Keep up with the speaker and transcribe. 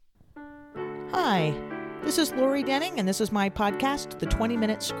Hi, this is Lori Denning, and this is my podcast, The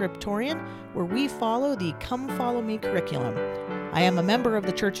 20-Minute Scriptorian, where we follow the Come Follow Me curriculum. I am a member of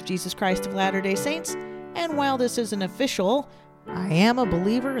the Church of Jesus Christ of Latter-day Saints, and while this isn't official, I am a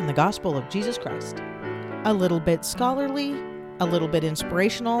believer in the gospel of Jesus Christ. A little bit scholarly, a little bit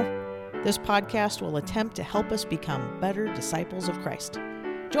inspirational, this podcast will attempt to help us become better disciples of Christ.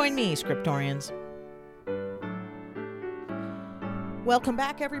 Join me, Scriptorians. Welcome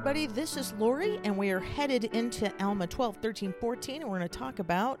back, everybody. This is Lori, and we are headed into Alma 12, 13, 14, and we're going to talk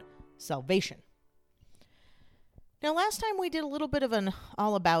about salvation. Now, last time we did a little bit of an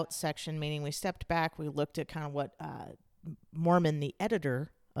all-about section, meaning we stepped back, we looked at kind of what Mormon, the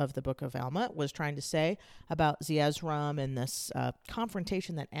editor of the book of Alma, was trying to say about Zeezrom and this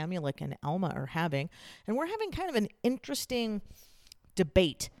confrontation that Amulek and Alma are having. And we're having kind of an interesting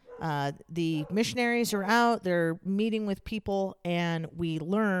debate. The missionaries are out, they're meeting with people, and we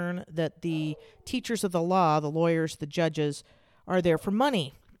learn that the teachers of the law, the lawyers, the judges, are there for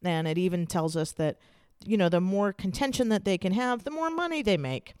money. And it even tells us that, you know, the more contention that they can have, the more money they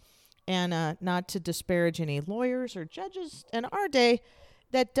make. And not to disparage any lawyers or judges in our day,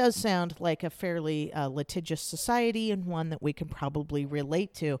 that does sound like a fairly litigious society and one that we can probably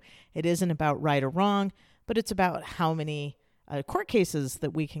relate to. It isn't about right or wrong, but it's about how many court cases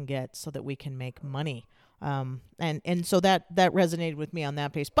that we can get so that we can make money. And so that resonated with me on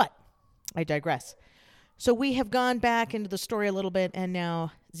that pace, but I digress. So we have gone back into the story a little bit, and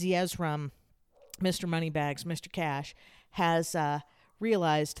now Zeezrom, Mr. Moneybags, Mr. Cash, has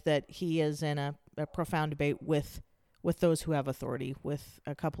realized that he is in a profound debate with those who have authority, with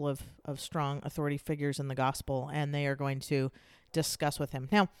a couple of strong authority figures in the gospel, and they are going to discuss with him.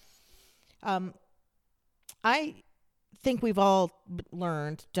 Now, I think we've all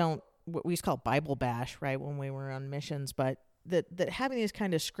learned, what we used to call Bible bash, right, when we were on missions, but that having these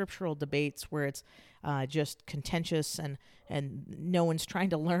kind of scriptural debates where it's just contentious and no one's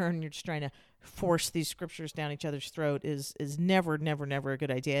trying to learn, you're just trying to force these scriptures down each other's throat is never a good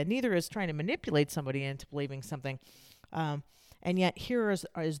idea. And neither is trying to manipulate somebody into believing something. And yet here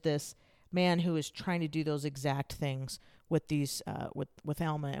is this man who is trying to do those exact things with these with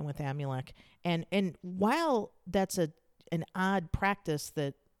Alma and with Amulek. And while that's an odd practice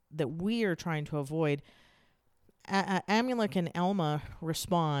that we are trying to avoid, Amulek and Alma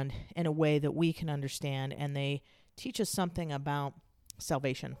respond in a way that we can understand, and they teach us something about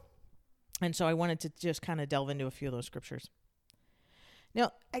salvation. And so I wanted to just kind of delve into a few of those scriptures.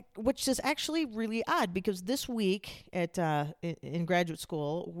 Now, which is actually really odd, because this week in graduate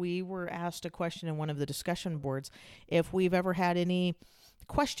school, we were asked a question in one of the discussion boards if we've ever had any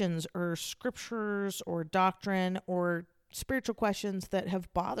questions or scriptures or doctrine or spiritual questions that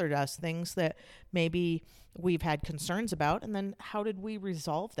have bothered us, things that maybe we've had concerns about, and then how did we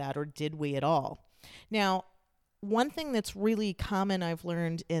resolve that, or did we at all? Now, one thing that's really common I've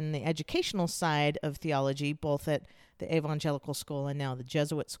learned in the educational side of theology, both at the evangelical school and now the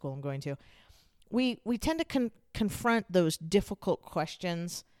Jesuit school I'm going to, we tend to confront those difficult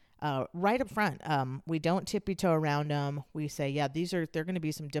questions right up front. We don't tippy-toe around them. We say, yeah, they're going to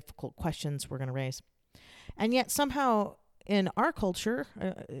be some difficult questions we're going to raise. And yet somehow in our culture,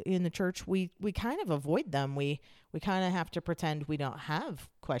 in the church, we kind of avoid them. We kind of have to pretend we don't have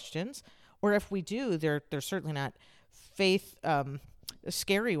questions. Or if we do, they're certainly not faith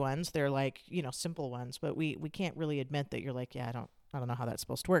scary ones. They're like, simple ones. But we can't really admit that you're like, yeah, I don't know how that's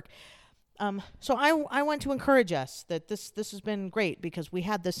supposed to work. So I want to encourage us that this has been great, because we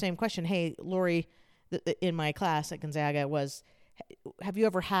had the same question. Hey, Lori, in my class at Gonzaga was, have you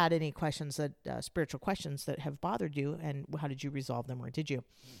ever had any questions spiritual questions that have bothered you, and how did you resolve them, or did you?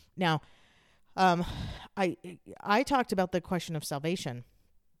 Now, I talked about the question of salvation.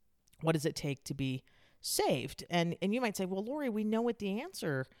 What does it take to be saved? And you might say, well, Lori, we know what the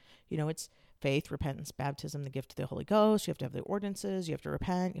answer. It's faith, repentance, baptism, the gift of the Holy Ghost. You have to have the ordinances. You have to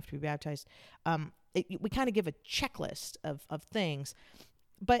repent. You have to be baptized. We kind of give a checklist of things.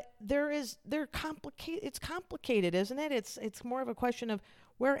 But it's complicated, isn't it? It's more of a question of,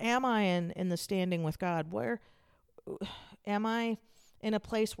 where am I in the standing with God? Where am I in a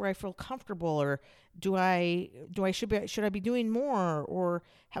place where I feel comfortable, or should I be doing more, or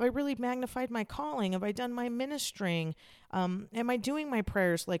have I really magnified my calling? Have I done my ministering? Am I doing my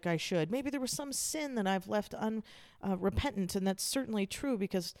prayers like I should? Maybe there was some sin that I've left unrepentant, and that's certainly true,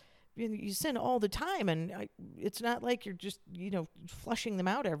 because you sin all the time, and it's not like you're just, flushing them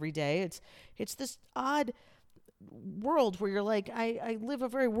out every day. It's this odd world where you're like, I live a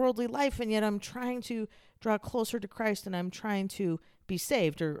very worldly life, and yet I'm trying to draw closer to Christ, and I'm trying to be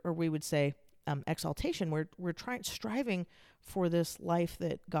saved, or we would say exaltation. We're striving for this life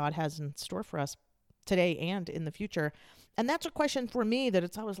that God has in store for us today and in the future. And that's a question for me that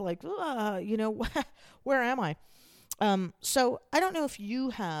it's always like, where am I? So I don't know if you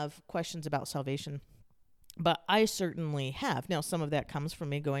have questions about salvation, but I certainly have. Now, some of that comes from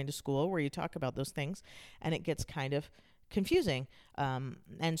me going to school where you talk about those things and it gets kind of confusing.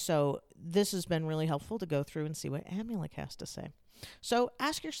 And so this has been really helpful to go through and see what Amulek has to say. So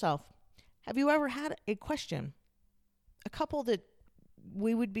ask yourself, have you ever had a question? A couple that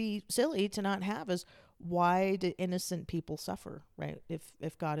we would be silly to not have is, why do innocent people suffer, right?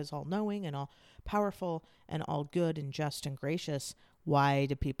 If God is all knowing and all powerful and all good and just and gracious, why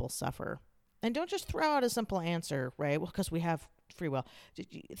do people suffer? And don't just throw out a simple answer, right? Well, because we have free will.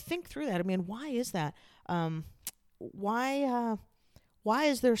 Think through that. I mean, why is that? Why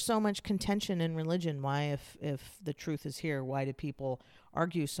is there so much contention in religion? Why, if the truth is here, why do people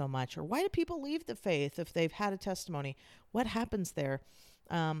argue so much? Or why do people leave the faith if they've had a testimony? What happens there?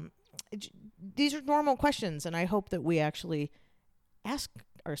 These are normal questions, and I hope that we actually ask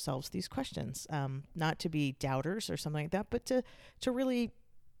ourselves these questions, not to be doubters or something like that, but to really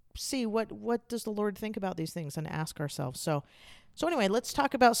see what does the Lord think about these things and ask ourselves. So anyway, let's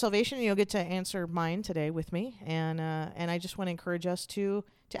talk about salvation. You'll get to answer mine today with me, and I just want to encourage us to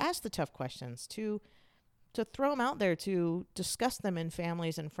ask the tough questions, to throw them out there, to discuss them in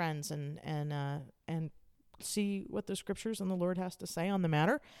families and friends, and see what the scriptures and the Lord has to say on the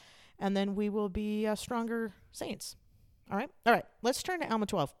matter, and then we will be stronger saints. All right. Let's turn to Alma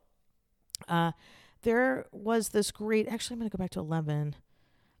 12. There was this great. Actually, I'm going to go back to 11.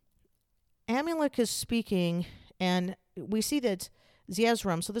 Amulek is speaking, and we see that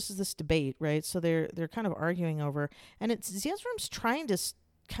Zeezrom. So this is this debate, right? So they're kind of arguing over, and it's Zeezrom's trying to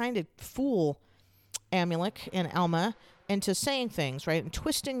kind of fool Amulek and Alma into saying things, right, and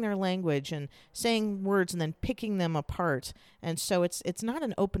twisting their language and saying words and then picking them apart. And so it's not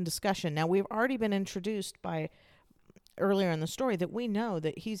an open discussion. Now, we've already been introduced by earlier in the story that we know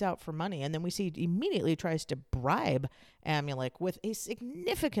that he's out for money, and then we see he immediately tries to bribe Amulek with a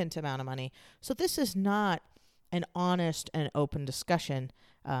significant amount of money. So this is not an honest and open discussion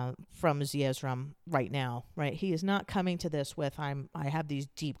from Zeezrom right now, right? He is not coming to this with I have these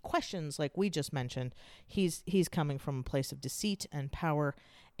deep questions like we just mentioned. He's coming from a place of deceit and power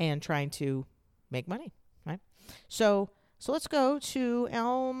and trying to make money, right? So let's go to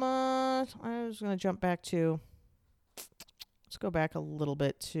Alma. I was going to jump back to. Let's go back a little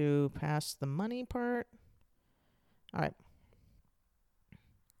bit to past the money part. All right.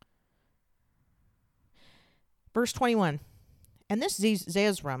 Verse 21. And this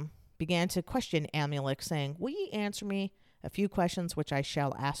Zeezrom began to question Amulek, saying, "Will ye answer me a few questions which I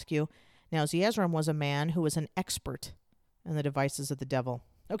shall ask you?" Now Zeezrom was a man who was an expert in the devices of the devil.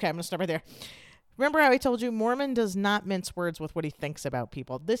 Okay, I'm going to stop right there. Remember how I told you Mormon does not mince words with what he thinks about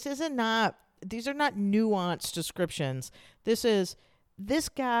people. These are not nuanced descriptions. This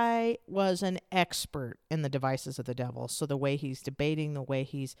guy was an expert in the devices of the devil. So the way he's debating, the way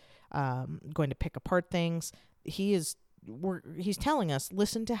he's going to pick apart things, he's telling us,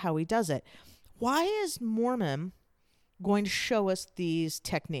 listen to how he does it. Why is Mormon going to show us these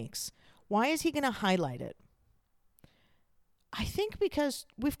techniques? Why is he going to highlight it? I think because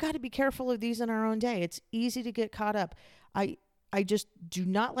we've got to be careful of these in our own day. It's easy to get caught up. I just do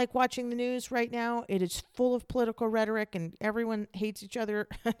not like watching the news right now. It is full of political rhetoric and everyone hates each other.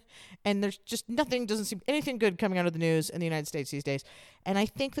 And there's just doesn't seem anything good coming out of the news in the United States these days. And I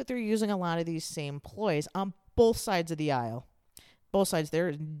think that they're using a lot of these same ploys on both sides of the aisle. Both sides.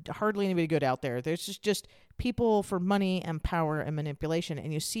 There's hardly anybody good out there. There's just people for money and power and manipulation.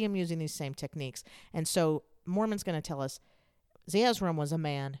 And you see them using these same techniques. And so Mormon's going to tell us Zeezrom was a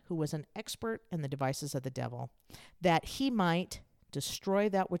man who was an expert in the devices of the devil, that he might destroy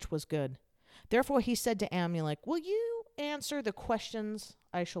that which was good. Therefore he said to Amulek, "Will you answer the questions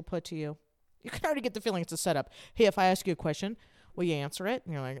I shall put to you?" You can already get the feeling it's a setup. Hey, if I ask you a question, will you answer it?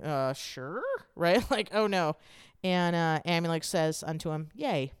 And you're like, sure, right? Like, oh no. And Amulek says unto him,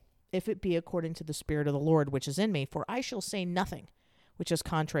 "Yea, if it be according to the Spirit of the Lord which is in me, for I shall say nothing which is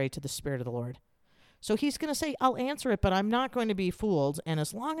contrary to the Spirit of the Lord." So he's going to say, I'll answer it, but I'm not going to be fooled. And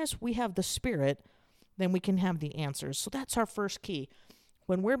as long as we have the Spirit, then we can have the answers. So that's our first key.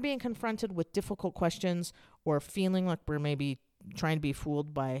 When we're being confronted with difficult questions or feeling like we're maybe trying to be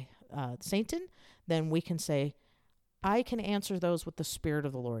fooled by Satan, then we can say, I can answer those with the Spirit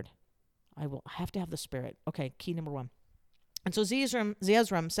of the Lord. I have to have the Spirit. Okay, key number 1. And so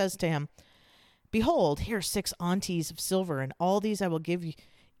Zeezrom says to him, "Behold, here are 6 onties of silver, and all these I will give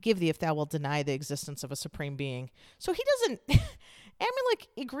thee if thou wilt deny the existence of a supreme being." So he doesn't, Amalek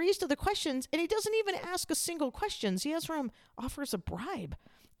agrees to the questions, and he doesn't even ask a single question. Zeezrom offers a bribe,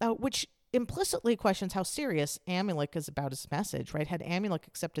 which implicitly questions how serious Amalek is about his message, right? Had Amalek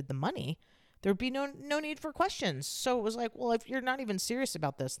accepted the money, there would be no need for questions. So it was like, well, if you're not even serious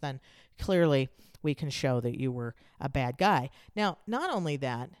about this, then clearly we can show that you were a bad guy. Now, not only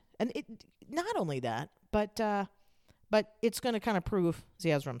that, but it's going to kind of prove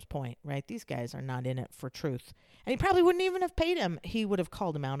Zeezrom's point, right? These guys are not in it for truth. And he probably wouldn't even have paid him. He would have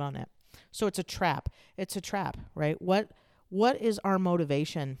called him out on it. So it's a trap. It's a trap, right? What is our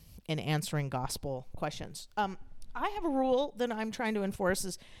motivation in answering gospel questions? I have a rule that I'm trying to enforce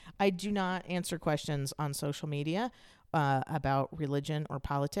is I do not answer questions on social media about religion or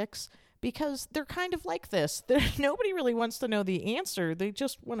politics because they're kind of like this. Nobody really wants to know the answer. They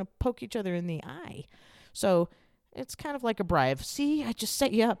just want to poke each other in the eye. So it's kind of like a bribe. See, I just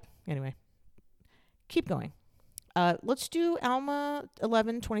set you up. Anyway, keep going. Let's do Alma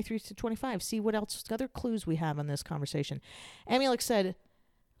 11:23-25. See what else, other clues we have on this conversation. Amalek said,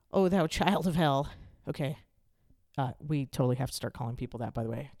 "Oh, thou child of hell." Okay. We totally have to start calling people that, by the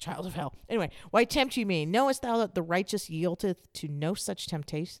way. Child of hell. Anyway, why tempt you me? Knowest thou that the righteous yieldeth to no such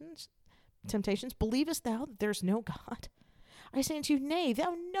temptations? Believest thou that there's no God? I say unto you, nay,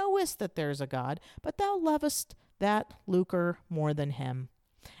 thou knowest that there is a God, but thou lovest that lucre more than him.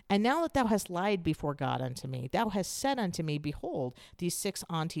 And now that thou hast lied before God unto me, thou hast said unto me, behold, these 6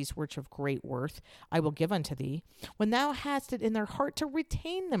 onties which of great worth I will give unto thee, when thou hadst it in their heart to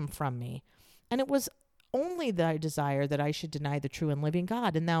retain them from me. And it was only thy desire that I should deny the true and living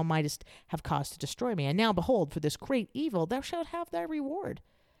God, and thou mightest have cause to destroy me. And now, behold, for this great evil thou shalt have thy reward.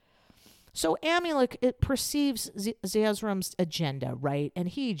 So Amalek, it perceives Zeezrom's agenda, right? And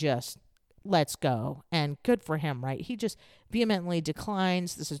he just lets go, and good for him, right? He just vehemently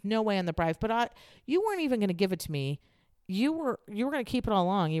declines. This is no way on the bribe, but you weren't even going to give it to me. You were going to keep it all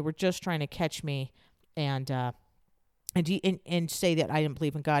along. You were just trying to catch me and say that I didn't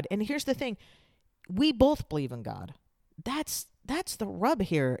believe in God. And here's the thing. We both believe in God. That's the rub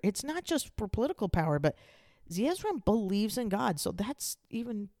here. It's not just for political power, but Zeezrom believes in God. So that's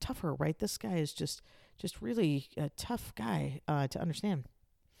even tougher, right? This guy is just really a tough guy to understand.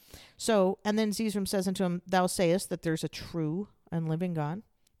 So, and then Zeezrom says unto him, thou sayest that there's a true and living God?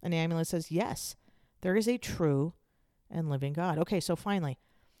 And Amalek says, yes, there is a true and living God. Okay, so finally,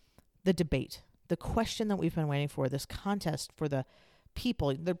 the debate, the question that we've been waiting for, this contest for the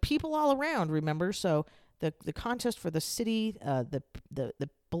people all around, remember? So the contest for the city, the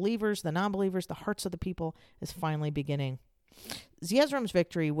believers, the non-believers, the hearts of the people is finally beginning. Zeezrom's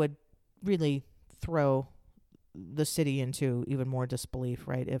victory would really throw the city into even more disbelief,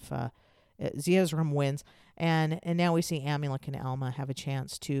 right? If Zeezrom wins, and now we see Amalek and Alma have a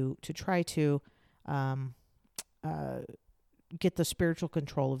chance to try to get the spiritual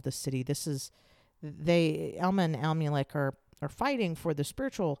control of the city. Alma and Amalek are fighting for the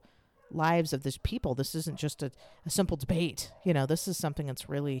spiritual lives of this people. This isn't just a simple debate. This is something that's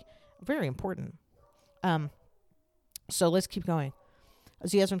really very important. So let's keep going.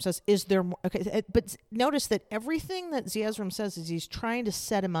 Zeezrom says, is there more? Okay, but notice that everything that Zeezrom says is he's trying to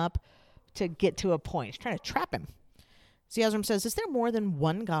set him up to get to a point. He's trying to trap him. Zeezrom says, is there more than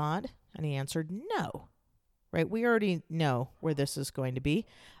one God? And he answered, no. Right? We already know where this is going to be.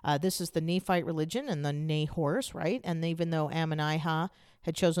 This is the Nephite religion and the Nahors, right? And even though Ammonihah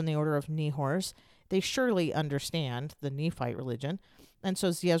had chosen the order of Nahors, they surely understand the Nephite religion. And so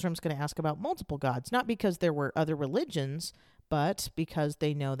Zeezrom's going to ask about multiple gods, not because there were other religions, but because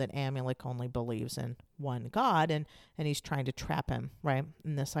they know that Amalek only believes in one God, and he's trying to trap him, right?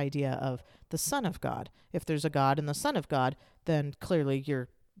 In this idea of the Son of God. If there's a God and the Son of God, then clearly you're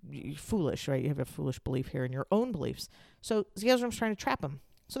foolish, right? You have a foolish belief here in your own beliefs. So Zeezrom's trying to trap him.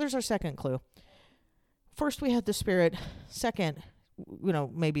 So there's our second clue. First, we had the Spirit. Second,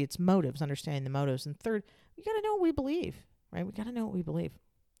 maybe it's motives, understanding the motives. And third, we got to know what we believe, right? We got to know what we believe.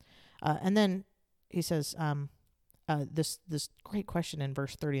 And then he says, this great question in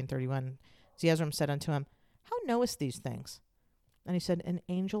verse 30 and 31. Zeezrom said unto him, how knowest these things? And he said, an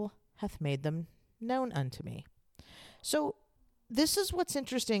angel hath made them known unto me. So this is what's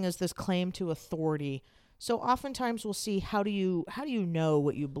interesting, is this claim to authority. So oftentimes we'll see, how do you know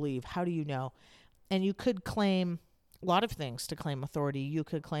what you believe? How do you know? And you could claim a lot of things to claim authority. You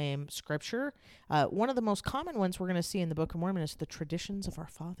could claim scripture. One of the most common ones we're going to see in the Book of Mormon is the traditions of our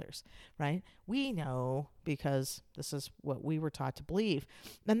fathers, right? We know because this is what we were taught to believe.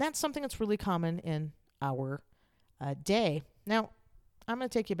 And that's something that's really common in our day. Now, I'm going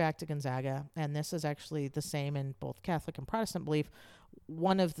to take you back to Gonzaga, and this is actually the same in both Catholic and Protestant belief.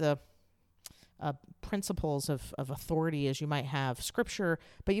 One of the principles of authority as you might have scripture,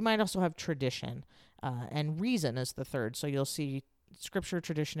 but you might also have tradition, and reason is the third. So you'll see scripture,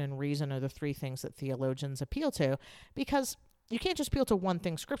 tradition, and reason are the three things that theologians appeal to, because you can't just appeal to one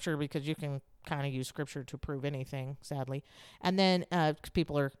thing, scripture, because you can kind of use scripture to prove anything, sadly. And then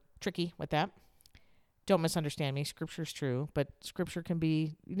people are tricky with that. Don't misunderstand me. Scripture is true, but scripture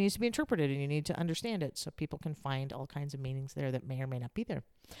needs to be interpreted, and you need to understand it so people can find all kinds of meanings there that may or may not be there.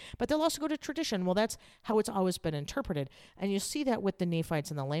 But they'll also go to tradition. Well, that's how it's always been interpreted. And you see that with the Nephites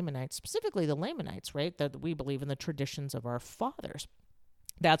and the Lamanites, specifically the Lamanites, right? That we believe in the traditions of our fathers.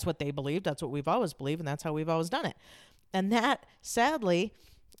 That's what they believed. That's what we've always believed, and that's how we've always done it. And that, sadly,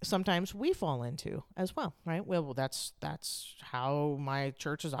 sometimes we fall into as well, right? Well, that's how my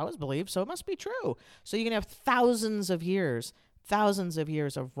church has always believed, so it must be true. So you can have thousands of years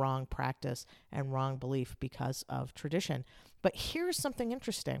of wrong practice and wrong belief because of tradition. But here's something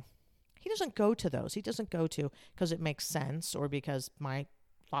interesting. He doesn't go to those. He doesn't go to because it makes sense or because my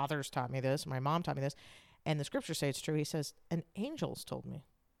father's taught me this, my mom taught me this, and the scriptures say it's true. He says, and angels told me.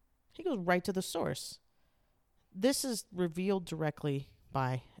 He goes right to the source. This is revealed directly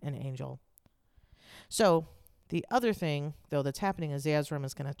by an angel. So the other thing, though, that's happening is Zeezrom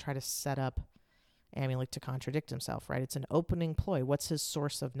is going to try to set up Amulek to contradict himself, right? It's an opening ploy. What's his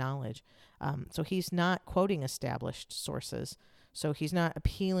source of knowledge? So he's not quoting established sources. So he's not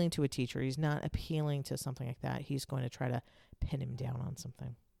appealing to a teacher. He's not appealing to something like that. He's going to try to pin him down on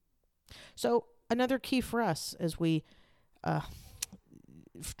something. So another key for us as we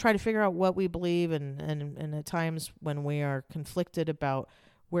try to figure out what we believe and at times when we are conflicted about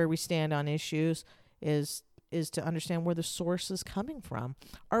where we stand on issues is to understand where the source is coming from.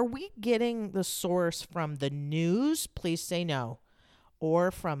 Are we getting the source from the news? Please say no. Or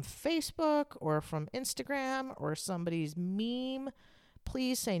from Facebook or from Instagram or somebody's meme?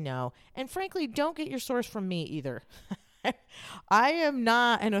 Please say no. And frankly, don't get your source from me either. I am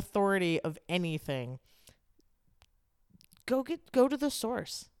not an authority of anything. Go to the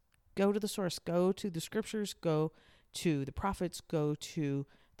source. Go to the source. Go to the scriptures. Go to the prophets. Go to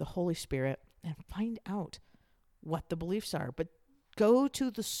the Holy Spirit and find out what the beliefs are. But go to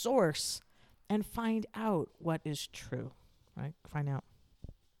the source and find out what is true. Right? Find out.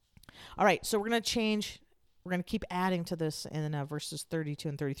 All right. So we're going to change. We're going to keep adding to this in verses 32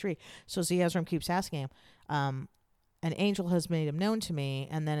 and 33. So Zeezrom keeps asking him, an angel has made him known to me.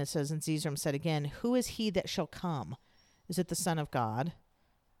 And then it says, and Zeezrom said again, who is he that shall come? Is it the Son of God?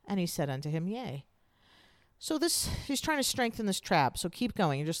 And he said unto him, yea. So he's trying to strengthen this trap. So keep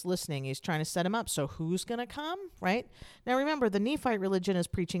going. You're just listening. He's trying to set him up. So who's going to come, right? Now remember, the Nephite religion is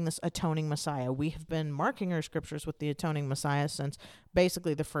preaching this atoning Messiah. We have been marking our scriptures with the atoning Messiah since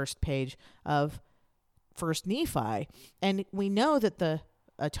basically the first page of First Nephi. And we know that the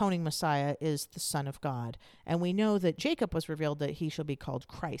atoning Messiah is the Son of God. And we know that Jacob was revealed that he shall be called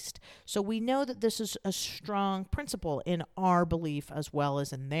Christ. So we know that this is a strong principle in our belief as well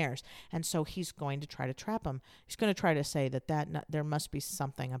as in theirs. And so he's going to try to trap him. He's going to try to say that there must be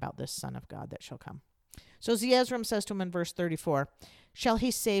something about this Son of God that shall come. So Zeezrom says to him in verse 34, shall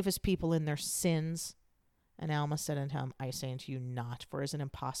he save his people in their sins? And Alma said unto him, I say unto you not, for it is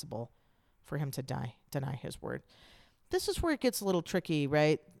impossible for him to deny his word. This is where it gets a little tricky,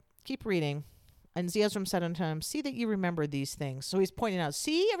 right? Keep reading. And Zeezrom said unto him, see that you remember these things. So he's pointing out,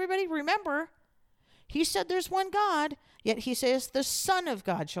 see, everybody, remember. He said there's one God, yet he says the Son of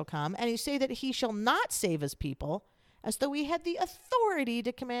God shall come, and he say that he shall not save his people, as though he had the authority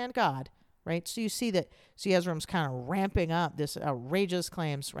to command God, right? So you see that Zeezrom's kind of ramping up this outrageous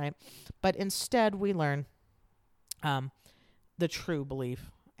claims, right? But instead we learn the true belief.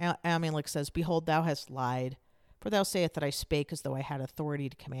 Amulek says, behold, thou hast lied. For thou sayest that I spake as though I had authority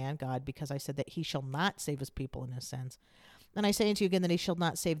to command God, because I said that he shall not save his people in his sins. And I say unto you again that he shall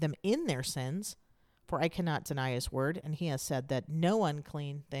not save them in their sins, for I cannot deny his word. And he has said that no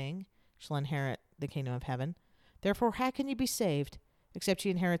unclean thing shall inherit the kingdom of heaven. Therefore, how can you be saved except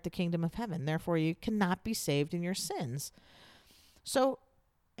you inherit the kingdom of heaven? Therefore, you cannot be saved in your sins. So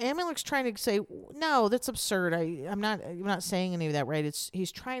Amulek's trying to say, no, that's absurd. I'm not saying any of that, right?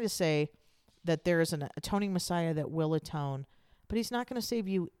 He's trying to say that there is an atoning Messiah that will atone, but he's not going to save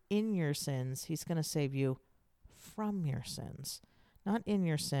you in your sins. He's going to save you from your sins, not in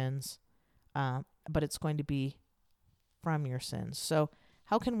your sins, but it's going to be from your sins. So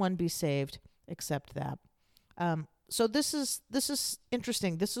how can one be saved except that? So this is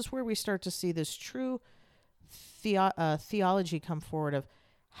interesting. This is where we start to see this true theology come forward of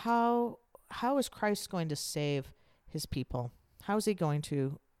how is Christ going to save his people? How is he going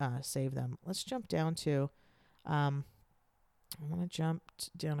to save them? Let's jump down to I'm going to jump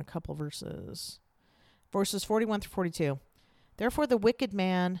down a couple verses. Verses 41 through 42. Therefore the wicked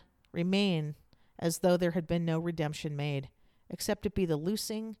man remain as though there had been no redemption made, except it be the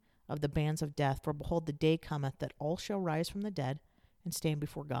loosing of the bands of death. For behold, the day cometh that all shall rise from the dead and stand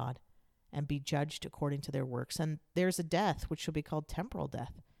before God, and be judged according to their works. And there's a death which shall be called temporal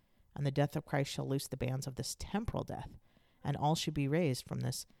death, and the death of Christ shall loose the bands of this temporal death, and all should be raised from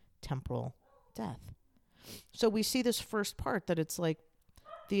this temporal death. So we see this first part, that it's like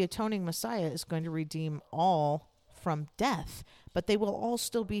the atoning Messiah is going to redeem all from death, but they will all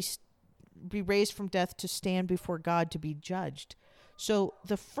still be raised from death to stand before God to be judged. So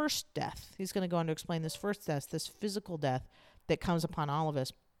the first death, he's going to go on to explain this first death, this physical death that comes upon all of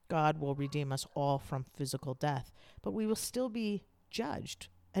us. God will redeem us all from physical death, but we will still be judged.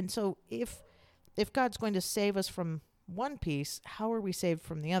 And so if God's going to save us from one piece, how are we saved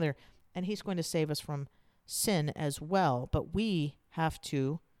from the other? And he's going to save us from sin as well, but we have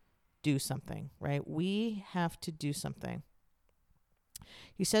to do something, right? We have to do something.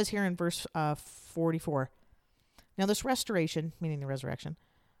 He says here in verse 44, now this restoration, meaning the resurrection,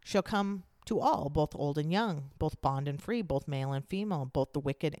 shall come to all, both old and young, both bond and free, both male and female, both the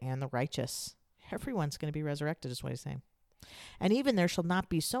wicked and the righteous. Everyone's going to be resurrected, is what he's saying. And even there shall not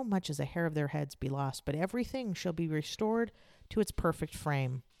be so much as a hair of their heads be lost, but everything shall be restored to its perfect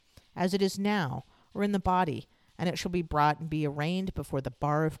frame, as it is now, or in the body, and it shall be brought and be arraigned before the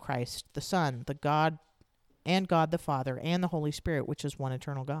bar of Christ, the Son, the God, and God the Father, and the Holy Spirit, which is one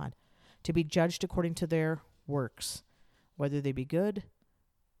eternal God, to be judged according to their works, whether they be good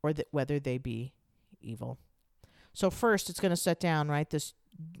or whether they be evil. So first, it's going to set down, right, this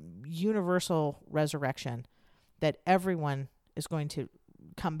universal resurrection, that everyone is going to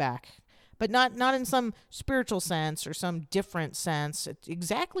come back, but not in some spiritual sense or some different sense. It's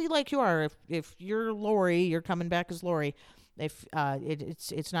exactly like you are. If you're Lori, you're coming back as Lori. If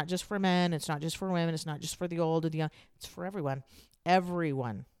it's not just for men, it's not just for women, it's not just for the old or the young, it's for everyone.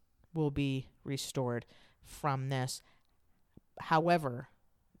 Everyone will be restored from this. However,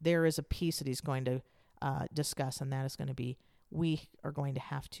 there is a piece that he's going to discuss, and that is going to be, we are going to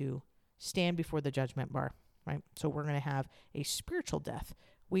have to stand before the judgment bar, right? So we're going to have a spiritual death.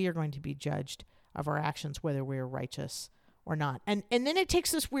 We are going to be judged of our actions, whether we're righteous or not. And then it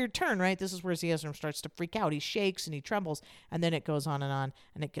takes this weird turn, right? This is where Zeezrom starts to freak out. He shakes and he trembles, and then it goes on,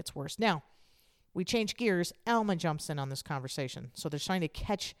 and it gets worse. Now, we change gears. Alma jumps in on this conversation. So they're trying to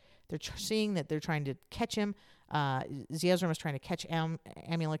catch, seeing that they're trying to catch him. Zeezrom is trying to catch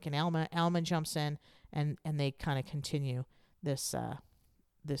Amulek and Alma. Alma jumps in, and they kind of continue this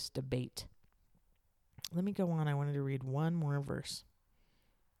debate. Let me go on. I wanted to read one more verse.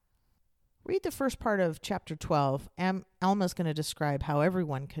 Read the first part of chapter 12. Alma is going to describe how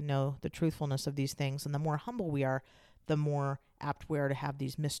everyone can know the truthfulness of these things, and the more humble we are, the more apt we are to have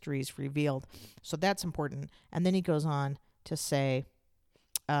these mysteries revealed. So that's important. And then he goes on to say,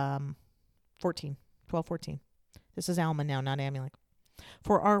 12:14. This is Alma now, not Amulek.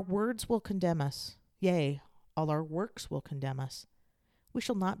 For our words will condemn us, yea, all our works will condemn us. We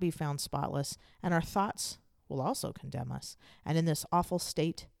shall not be found spotless, and our thoughts will also condemn us. And in this awful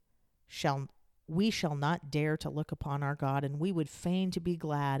state we shall not dare to look upon our God, and we would fain to be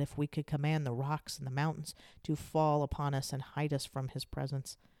glad if we could command the rocks and the mountains to fall upon us and hide us from his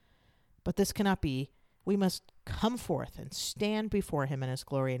presence. But this cannot be. We must come forth and stand before him in his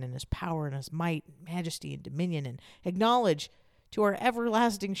glory and in his power and his might, majesty and dominion, and acknowledge to our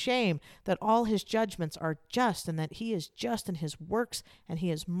everlasting shame that all his judgments are just, and that he is just in his works, and he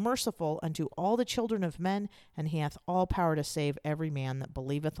is merciful unto all the children of men, and he hath all power to save every man that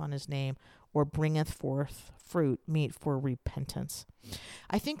believeth on his name, or bringeth forth fruit meet for repentance.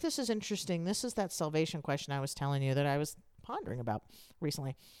 I think this is interesting. This is that salvation question I was telling you that I was pondering about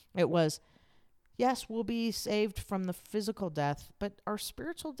recently. It was, yes, we'll be saved from the physical death, but our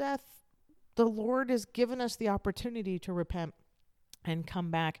spiritual death, the Lord has given us the opportunity to repent and come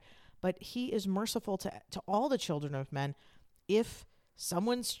back, but he is merciful to all the children of men. If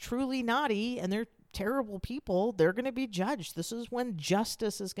someone's truly naughty and they're terrible people, they're going to be judged. This is when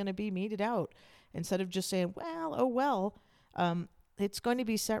justice is going to be meted out, instead of just saying, it's going to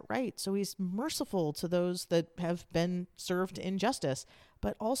be set right. So he's merciful to those that have been served injustice,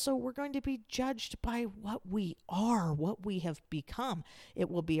 but also we're going to be judged by what we are, what we have become.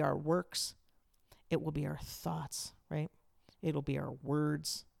 It will be our works. It will be our thoughts, right? It'll be our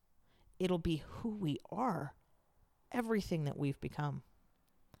words. It'll be who we are, everything that we've become.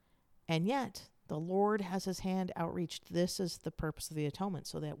 And yet, the Lord has his hand outreached. This is the purpose of the atonement,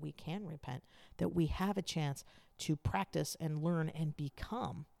 so that we can repent, that we have a chance to practice and learn and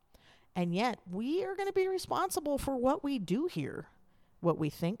become. And yet we are going to be responsible for what we do here, what we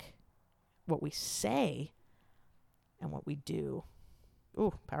think, what we say, and what we do.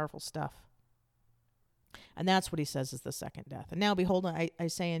 Ooh, powerful stuff. And that's what he says is the second death. And now, behold, I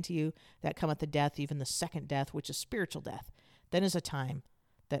say unto you that cometh the death, even the second death, which is spiritual death. Then is a time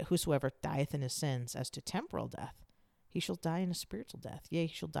that whosoever dieth in his sins as to temporal death, he shall die in a spiritual death. Yea,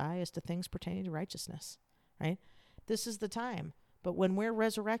 he shall die as to things pertaining to righteousness. Right? This is the time. But when we're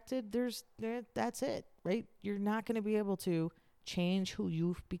resurrected, that's it. Right? You're not going to be able to change who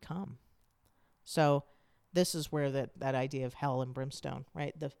you've become. So this is where that idea of hell and brimstone,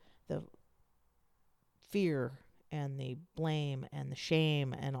 right? The fear and the blame and the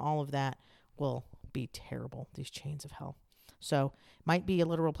shame and all of that will be terrible, these chains of hell. So might be a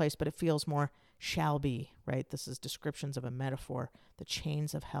literal place, but it feels more shall be, right? This is descriptions of a metaphor, the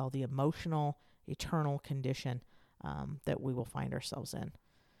chains of hell, the emotional, eternal condition that we will find ourselves in.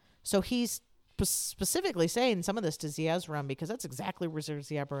 So he's specifically saying some of this to Zeezrom, because that's exactly where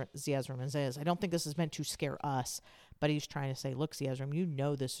Zeezrom is. I don't think this is meant to scare us, but he's trying to say, look, Zeezrom, you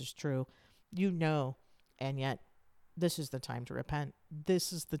know this is true. You know, and yet this is the time to repent.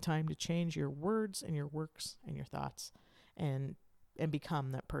 This is the time to change your words and your works and your thoughts and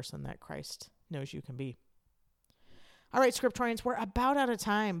become that person that Christ knows you can be. All right, Scriptorians, we're about out of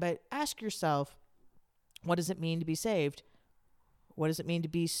time, but ask yourself, what does it mean to be saved? What does it mean to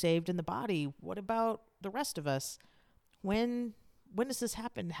be saved in the body? What about the rest of us? When does this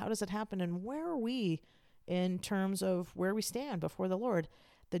happen? How does it happen? And where are we in terms of where we stand before the Lord?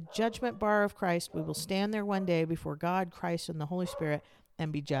 The judgment bar of Christ, we will stand there one day before God, Christ, and the Holy Spirit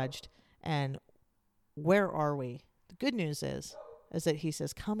and be judged. And where are we? The good news is that he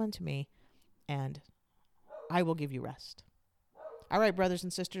says, come unto me and I will give you rest. All right, brothers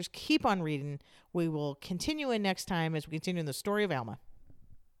and sisters, keep on reading. We will continue in next time as we continue in the story of Alma.